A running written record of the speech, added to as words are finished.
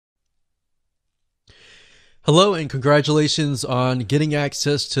Hello and congratulations on getting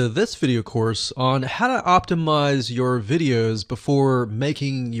access to this video course on how to optimize your videos before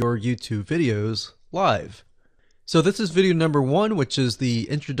making your YouTube videos live. So this is video number 1, which is the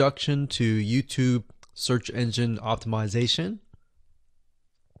introduction to YouTube search engine optimization.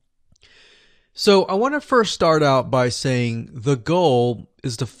 So I want to first start out by saying the goal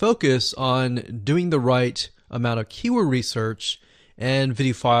is to focus on doing the right amount of keyword research and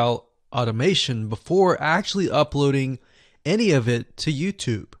video file automation before actually uploading any of it to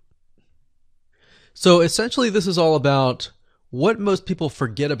YouTube. So essentially this is all about what most people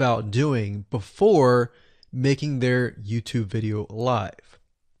forget about doing before making their YouTube video live.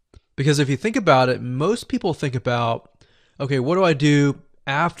 Because if you think about it, most people think about, okay, what do I do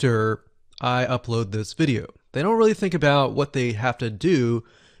after I upload this video? They don't really think about what they have to do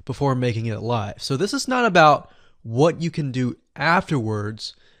before making it live. So this is not about what you can do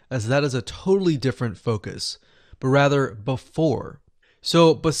afterwards, as that is a totally different focus, but rather before.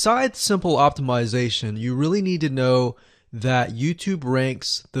 So besides simple optimization, you really need to know that YouTube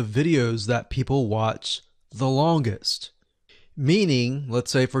ranks the videos that people watch the longest. Meaning, let's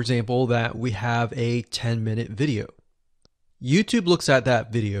say for example that we have a 10-minute video. YouTube looks at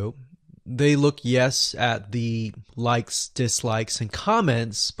that video. They look, yes, at the likes, dislikes, and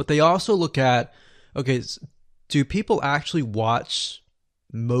comments, but they also look at, okay, do people actually watch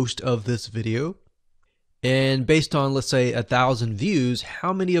most of this video? And based on, let's say, 1,000 views,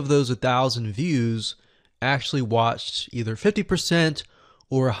 how many of those 1,000 views actually watched either 50%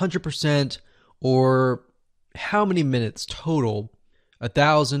 or 100%, or how many minutes total?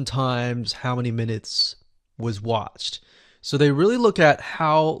 1,000 times how many minutes was watched. So they really look at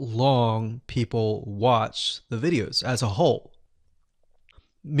how long people watch the videos as a whole.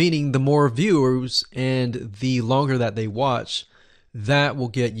 Meaning the more viewers and the longer that they watch, that will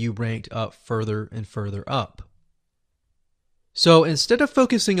get you ranked up further and further up. So instead of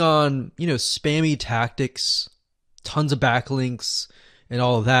focusing on, spammy tactics, tons of backlinks, and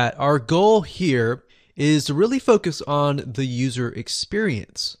all of that, our goal here is to really focus on the user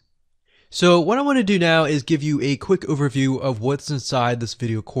experience. So what I want to do now is give you a quick overview of what's inside this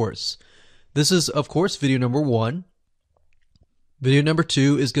video course. This is, of course, video number 1. Video number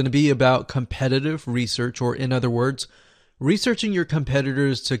 2 is going to be about competitive research, or in other words, researching your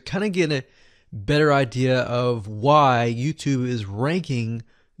competitors to kind of get a better idea of why YouTube is ranking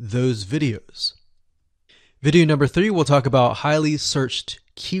those videos. Video number 3, we'll talk about highly searched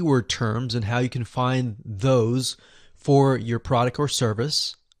keyword terms and how you can find those for your product or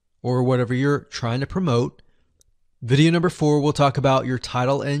service or whatever you're trying to promote. Video number 4, we'll talk about your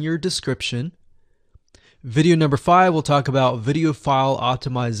title and your description. Video number 5, we'll talk about video file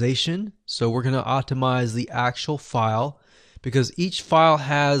optimization. So we're going to optimize the actual file, because each file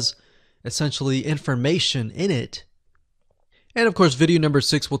has essentially information in it. And of course, video number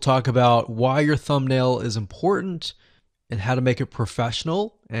 6 will talk about why your thumbnail is important and how to make it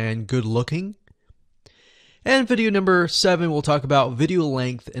professional and good looking. And video number 7 will talk about video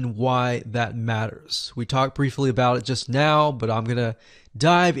length and why that matters. We talked briefly about it just now, but I'm going to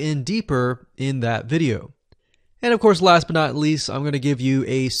dive in deeper in that video. And of course, last but not least, I'm going to give you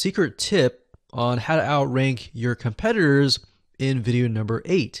a secret tip on how to outrank your competitors in video number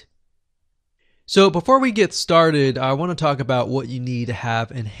 8. So before we get started, I want to talk about what you need to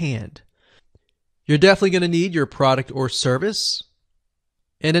have in hand. You're definitely going to need your product or service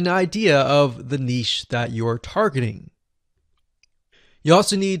and an idea of the niche that you're targeting. You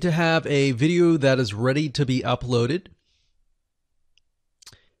also need to have a video that is ready to be uploaded.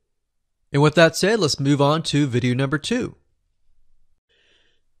 And with that said, let's move on to video number 2.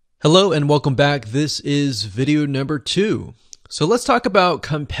 Hello and welcome back. This is video number 2. So let's talk about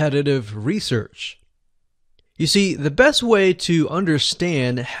competitive research. You see, the best way to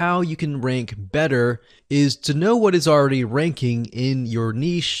understand how you can rank better is to know what is already ranking in your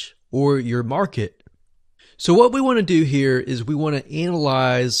niche or your market. So what we want to do here is we want to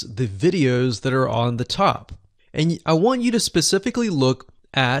analyze the videos that are on the top. And I want you to specifically look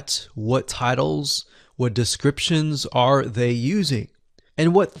at what titles, what descriptions are they using,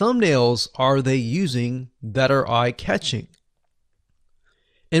 and what thumbnails are they using that are eye-catching.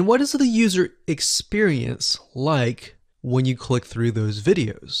 And what is the user experience like when you click through those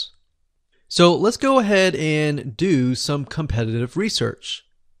videos? So let's go ahead and do some competitive research.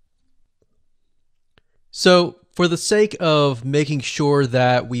 So for the sake of making sure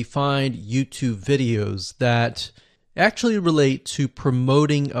that we find YouTube videos that actually relate to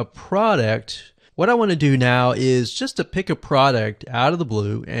promoting a product, what I want to do now is just to pick a product out of the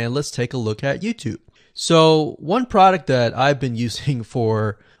blue and let's take a look at YouTube. So one product that I've been using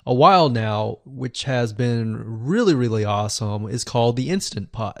for a while now, which has been really, really awesome, is called the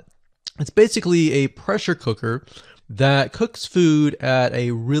Instant Pot. It's basically a pressure cooker that cooks food at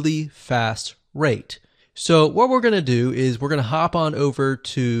a really fast rate. So what we're going to do is we're going to hop on over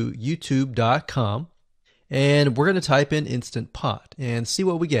to youtube.com and we're going to type in Instant Pot and see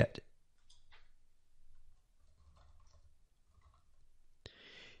what we get.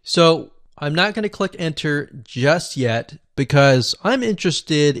 So I'm not going to click enter just yet because I'm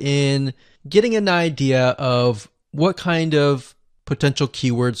interested in getting an idea of what kind of potential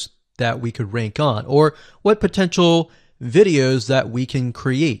keywords that we could rank on, or what potential videos that we can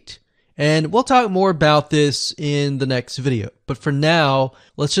create. And we'll talk more about this in the next video. But for now,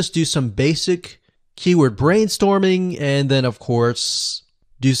 let's just do some basic keyword brainstorming and then, of course,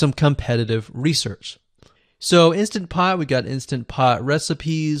 do some competitive research. So Instant Pot, we got Instant Pot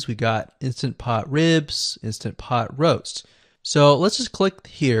recipes, we got Instant Pot ribs, Instant Pot roast. So let's just click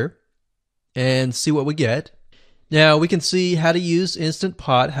here and see what we get. Now we can see how to use Instant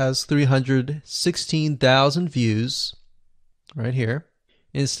Pot has 316,000 views right here.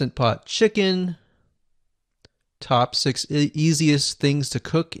 Instant Pot chicken, top 6 easiest things to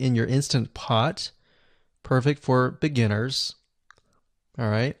cook in your Instant Pot. Perfect for beginners. All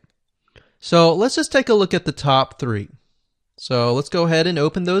right. So let's just take a look at the top 3. So let's go ahead and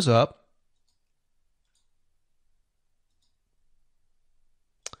open those up.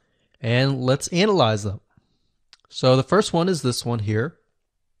 And let's analyze them. So the first one is this one here.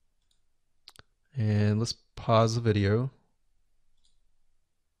 And let's pause the video.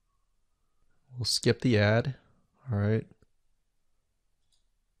 We'll skip the ad. All right.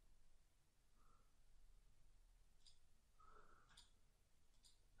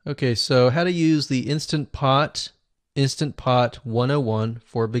 Okay, so how to use the Instant Pot 101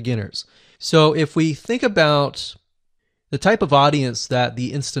 for beginners. So if we think about the type of audience that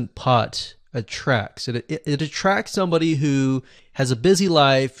the Instant Pot attracts, it attracts somebody who has a busy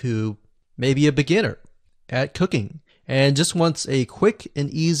life, who may be a beginner at cooking and just wants a quick and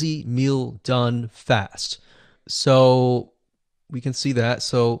easy meal done fast. So we can see that.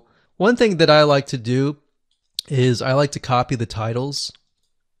 So one thing that I like to do is I like to copy the titles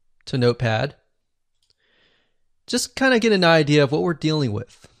to Notepad. Just kind of get an idea of what we're dealing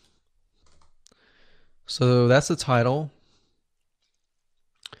with. So that's the title.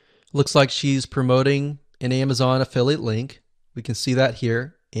 Looks like she's promoting an Amazon affiliate link. We can see that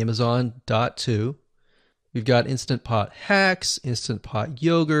here, Amazon.to. We've got Instant Pot hacks, Instant Pot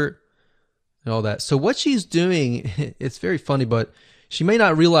yogurt, and all that. So what she's doing, it's very funny, but she may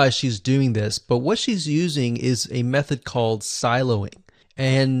not realize she's doing this, but what she's using is a method called siloing.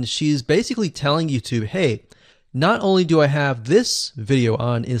 And she's basically telling YouTube, hey, not only do I have this video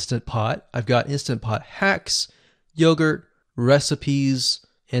on Instant Pot, I've got Instant Pot hacks, yogurt, recipes,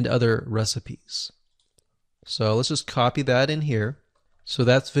 and other recipes. So let's just copy that in here. So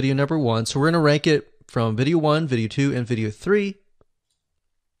that's video number 1. So we're going to rank it from video 1, video 2, and video 3.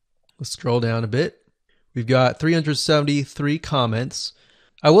 Let's scroll down a bit. We've got 373 comments.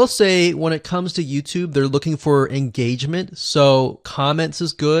 I will say when it comes to YouTube, they're looking for engagement. So comments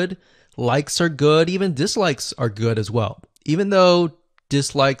is good, likes are good, even dislikes are good as well. Even though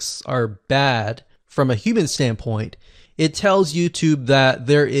dislikes are bad from a human standpoint, it tells YouTube that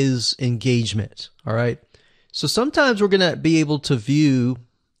there is engagement. All right. So sometimes we're going to be able to view,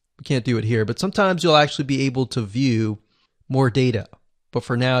 we can't do it here, but sometimes you'll actually be able to view more data. But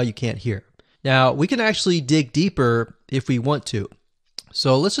for now, you can't hear. Now, we can actually dig deeper if we want to.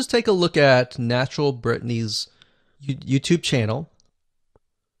 So let's just take a look at Natural Brittany's YouTube channel.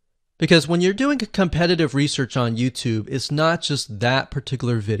 Because when you're doing competitive research on YouTube, it's not just that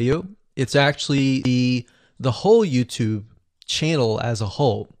particular video. It's actually the whole YouTube channel as a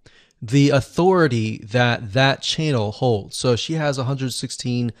whole. The authority that that channel holds. So she has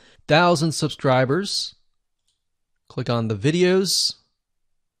 116,000 subscribers. Click on the videos.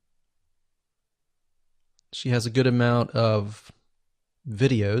 She has a good amount of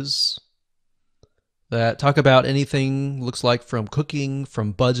videos that talk about anything, looks like from cooking,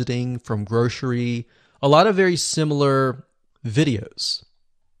 from budgeting, from grocery, a lot of very similar videos.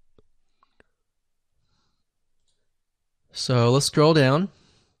 So let's scroll down.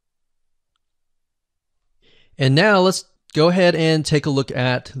 And now let's go ahead and take a look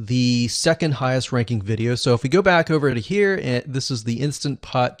at the second highest ranking video. So if we go back over to here, and this is the Instant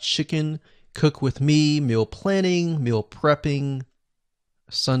Pot chicken cook with me, meal planning, meal prepping,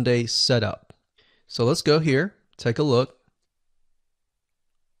 Sunday setup. So let's go here, take a look.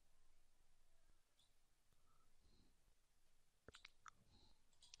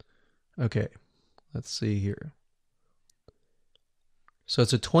 Okay, let's see here. So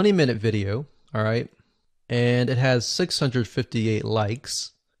it's a 20-minute video, all right? And it has 658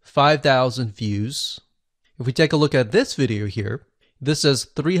 likes, 5,000 views. If we take a look at this video here, this has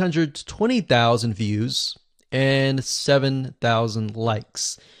 320,000 views and 7,000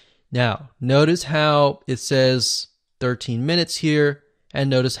 likes. Now, notice how it says 13 minutes here, and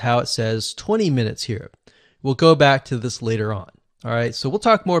notice how it says 20 minutes here. We'll go back to this later on. All right, so we'll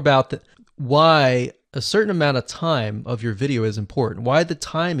talk more about why a certain amount of time of your video is important, why the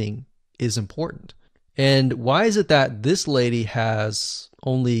timing is important. And why is it that this lady has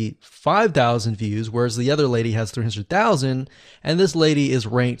only 5,000 views, whereas the other lady has 300,000, and this lady is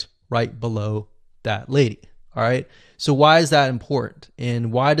ranked right below that lady? All right, so why is that important,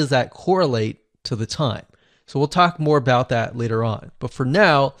 and why does that correlate to the time? So we'll talk more about that later on. But for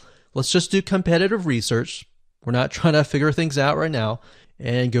now, let's just do competitive research. We're not trying to figure things out right now,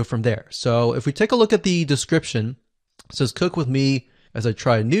 and go from there. So if we take a look at the description, it says cook with me as I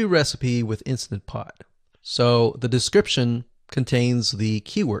try a new recipe with Instant Pot. So the description contains the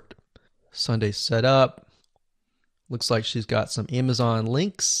keyword. Sunday setup. Looks like she's got some Amazon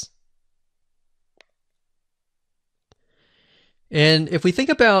links. And if we think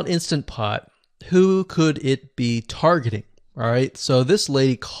about Instant Pot, who could it be targeting? All right, so this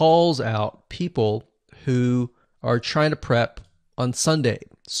lady calls out people who are trying to prep on Sunday.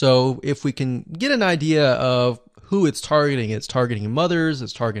 So if we can get an idea of who it's targeting mothers,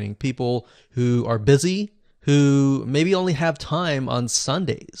 it's targeting people who are busy, who maybe only have time on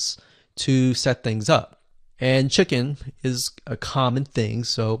Sundays to set things up. And chicken is a common thing,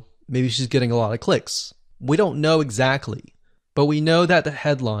 so maybe she's getting a lot of clicks. We don't know exactly, but we know that the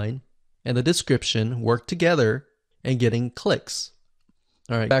headline and the description work together and getting clicks.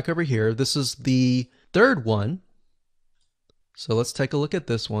 All right, back over here, this is the third one. So let's take a look at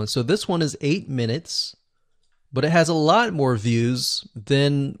this one. So this one is 8 minutes, but it has a lot more views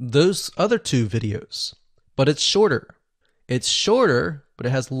than those other two videos, but it's shorter. It's shorter, but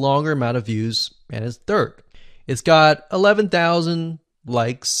it has longer amount of views, and it's third. It's got 11,000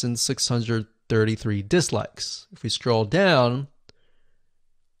 likes and 633 dislikes. If we scroll down,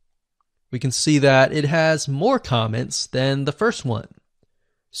 we can see that it has more comments than the first one.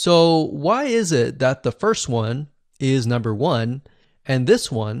 So why is it that the first one is number one and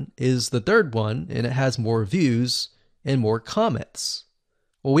this one is the third one and it has more views and more comments?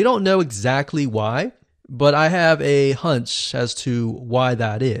 Well, we don't know exactly why, but I have a hunch as to why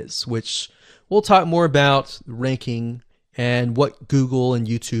that is, which we'll talk more about ranking and what Google and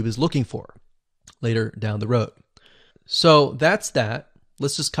YouTube is looking for later down the road. So that's that.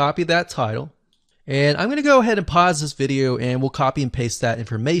 Let's just copy that title. And I'm going to go ahead and pause this video and we'll copy and paste that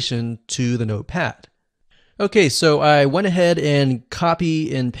information to the notepad. Okay, so I went ahead and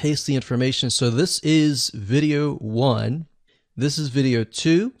copy and paste the information. So this is video 1, this is video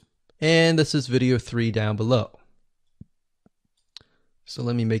 2, and this is video 3 down below. So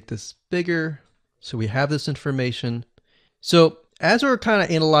let me make this bigger so we have this information. So as we're kind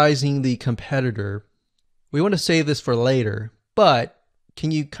of analyzing the competitor, we want to save this for later, but can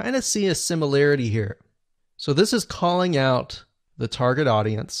you kind of see a similarity here? So this is calling out the target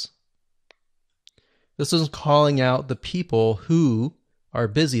audience. This is calling out the people who are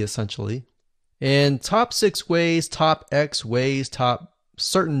busy, essentially. And top 6 ways, top X ways, top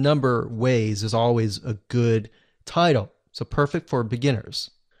certain number ways is always a good title. So perfect for beginners.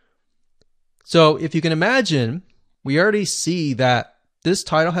 So if you can imagine, we already see that this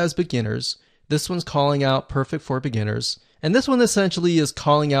title has beginners. This one's calling out perfect for beginners. And this one essentially is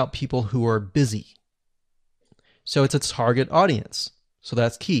calling out people who are busy. So it's a target audience. So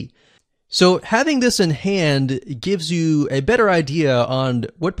that's key. So having this in hand gives you a better idea on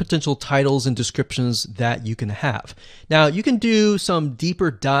what potential titles and descriptions that you can have. Now, you can do some deeper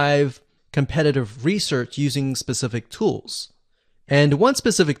dive competitive research using specific tools. And one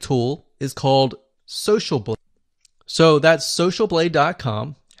specific tool is called SocialBlade. So that's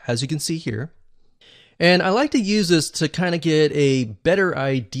socialblade.com, as you can see here. And I like to use this to kind of get a better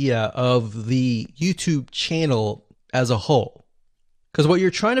idea of the YouTube channel as a whole. Because what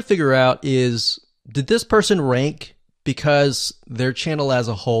you're trying to figure out is, did this person rank because their channel as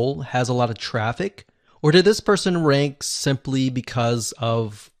a whole has a lot of traffic? Or did this person rank simply because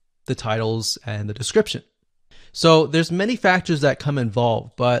of the titles and the description? So there's many factors that come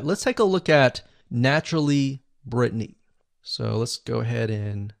involved, but let's take a look at Naturally Brittany. So let's go ahead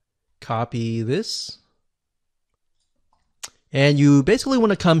and copy this. And you basically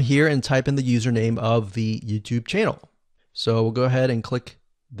want to come here and type in the username of the YouTube channel. So we'll go ahead and click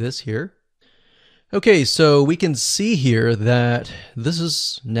this here. Okay, so we can see here that this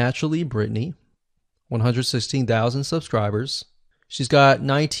is Naturally Brittany, 116,000 subscribers. she's got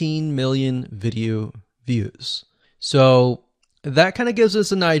 19 million video views. So that kind of gives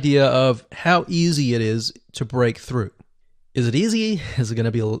us an idea of how easy it is to break through. Is it easy? Is it going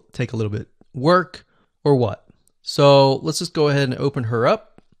to take a little bit work or what? So let's just go ahead and open her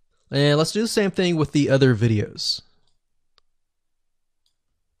up, and let's do the same thing with the other videos.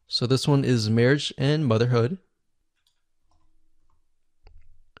 So this one is marriage and motherhood.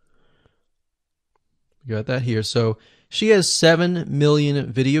 We got that here. So she has 7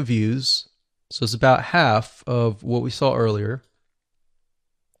 million video views. So it's about half of what we saw earlier.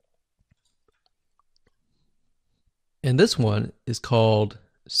 And this one is called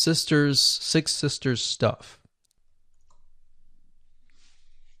Six Sisters Stuff.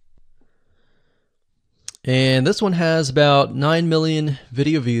 And this one has about 9 million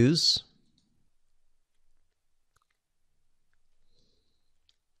video views.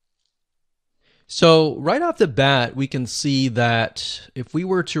 So right off the bat, we can see that if we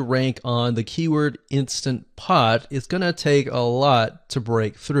were to rank on the keyword Instant Pot, it's going to take a lot to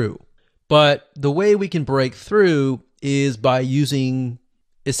break through. But the way we can break through is by using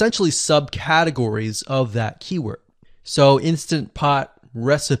essentially subcategories of that keyword. So Instant Pot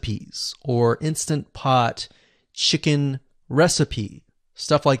recipes or Instant Pot chicken recipe,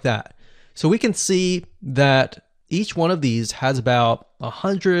 stuff like that. So we can see that each one of these has about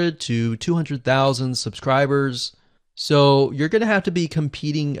 100 to 200,000 subscribers. So you're going to have to be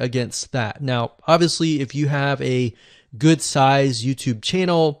competing against that. Now, obviously, if you have a good size YouTube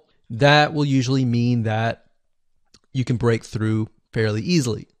channel, that will usually mean that you can break through fairly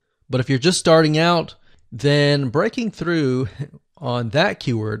easily. But if you're just starting out, then breaking through on that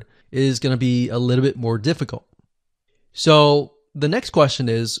keyword is going to be a little bit more difficult. So the next question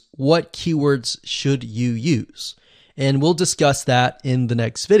is, what keywords should you use? And we'll discuss that in the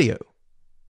next video.